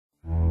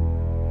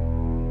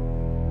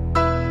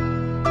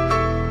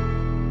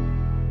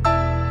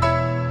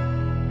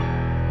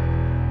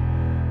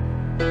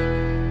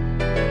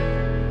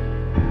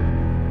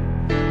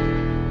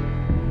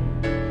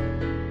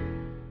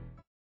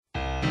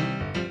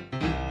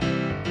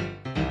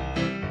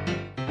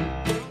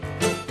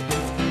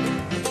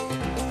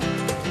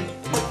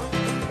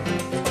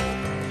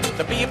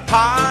be a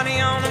party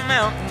on a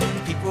mountain,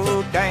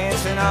 people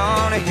dancing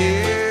on a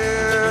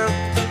hill.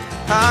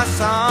 A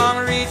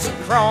song reaches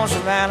across the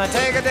valley,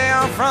 take a day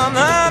off from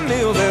the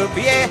mill. There'll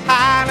be a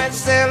Highland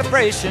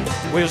celebration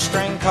with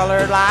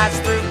string-colored lights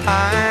through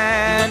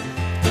pine.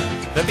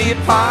 There'll be a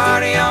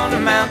party on the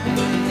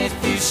mountain if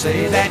you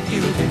say that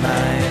you'll be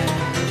mine.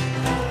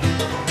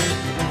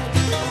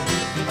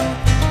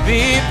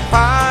 Be a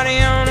party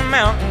on the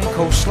mountain,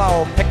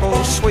 coleslaw,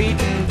 pickles,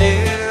 sweet and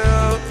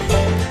dill.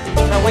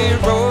 Now we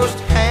roast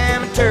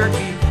ham and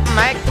turkey,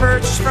 make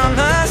purchase from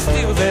the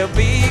stew. There'll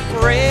be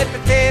red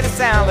potato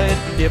salad,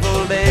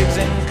 deviled eggs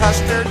and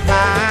custard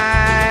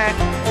pie.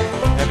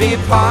 There'll be a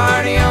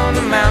party on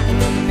the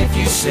mountain if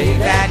you say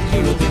that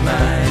you'll be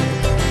mine.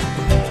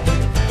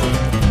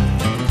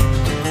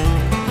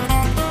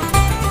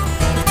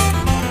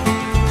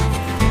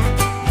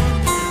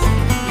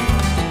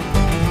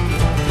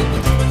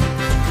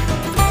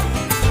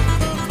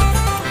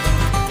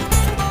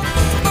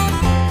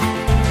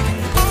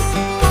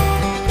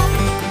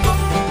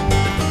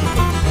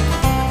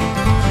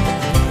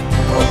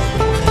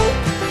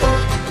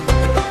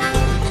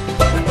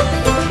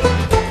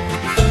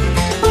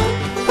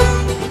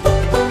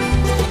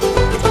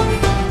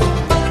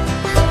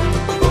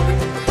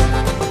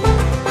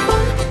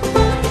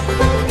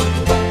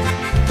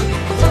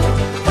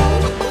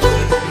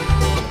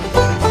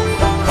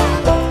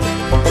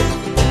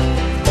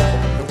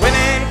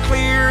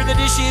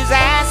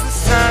 As the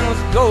sun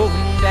was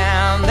going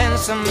down, then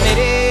some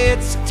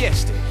idiot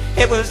suggested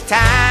it was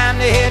time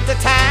to hit the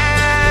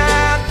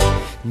town.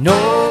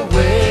 No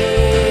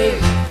way,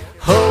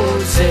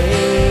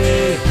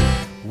 Jose,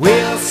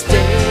 we'll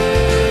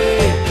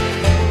stay.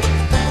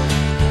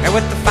 And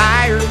with the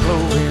fire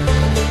glowing,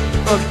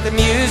 look at the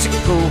music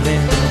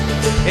going,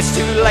 it's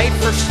too late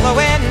for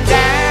slowing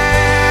down.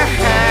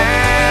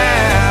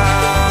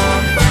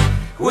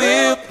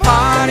 We'll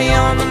party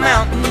on the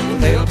mountain,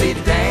 they'll be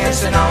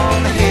dancing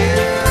on the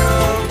hill.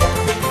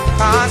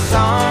 Our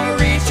song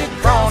reach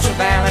across the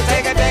valley,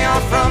 take a day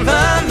off from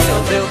the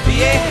mill. There'll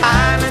be a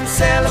Highland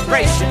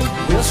celebration,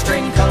 we'll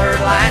string colored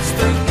lights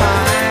through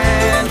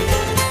pine.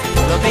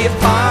 There'll be a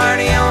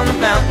party on the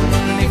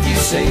mountain if you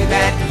say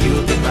that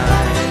you'll be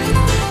mine.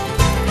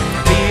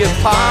 Be a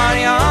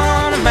party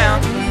on the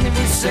mountain if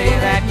you say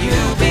that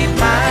you'll be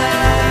mine.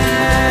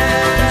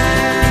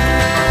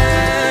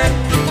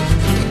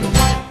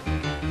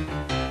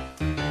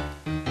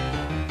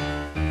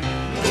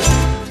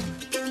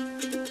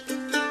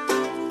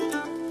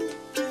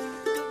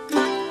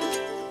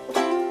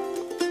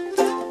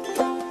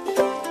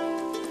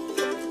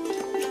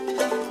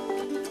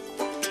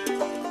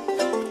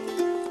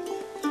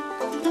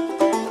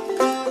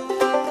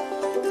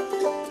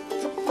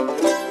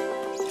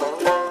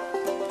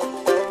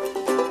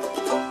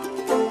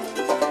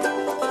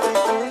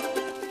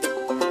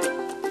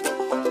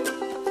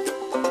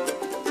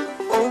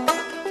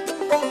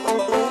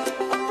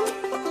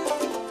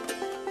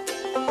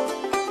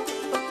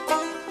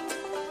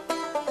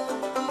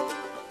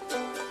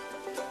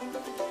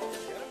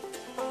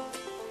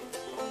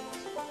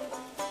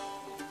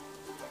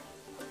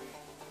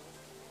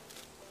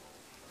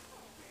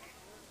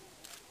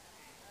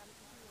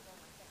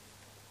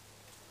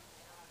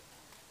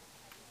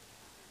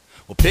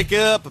 We'll pick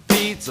up a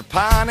pizza,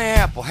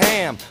 pineapple,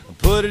 ham, and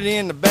put it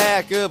in the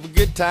back of a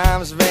good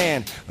times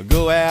van. We'll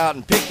go out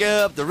and pick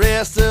up the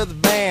rest of the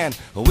band.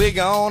 We're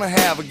gonna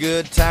have a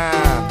good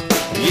time.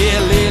 Yeah,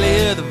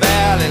 Lily of the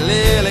Valley,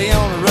 Lily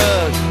on the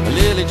rug.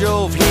 Lily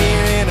drove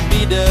here in a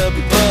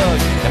VW bug.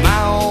 Am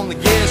I on the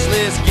guest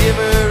list? Give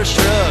her a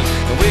shrug.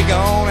 We're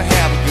gonna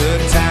have a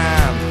good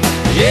time.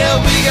 Yeah,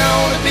 we're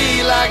gonna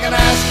be like an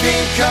ice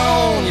cream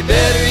cone. You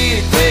better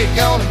eat it quick,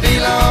 gonna be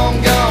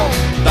long gone.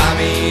 Buy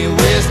me a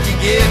whiskey,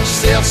 get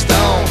yourself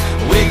stoned.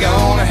 We're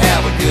gonna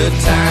have a good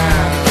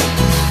time.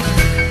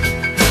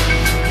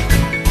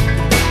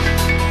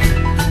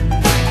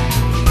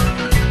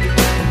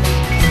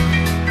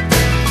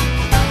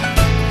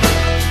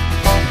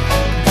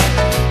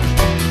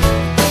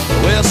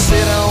 Well,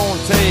 sit on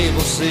the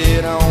table,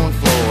 sit on the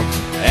floor.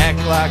 Act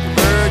like a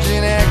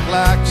virgin, act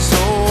like a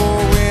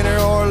sore. Winner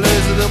or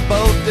loser, they'll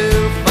both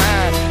do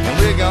fine. And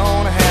we're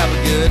gonna have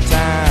a good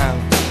time.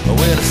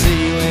 Well, I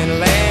see you in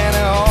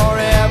Atlanta or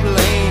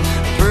Abilene.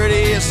 The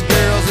prettiest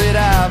girls that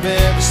I've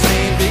ever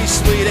seen. Be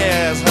sweet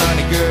as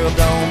honey, girl,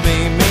 don't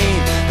be mean.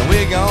 And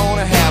we're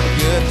gonna have a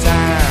good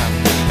time.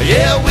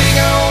 Yeah, we're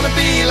gonna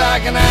be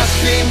like an ice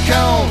cream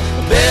cone.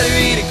 Better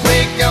eat it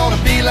quick,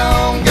 gonna be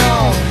long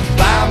gone.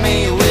 Buy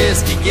me a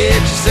whiskey, get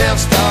yourself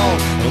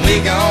stoned. And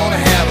we're gonna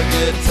have a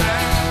good time.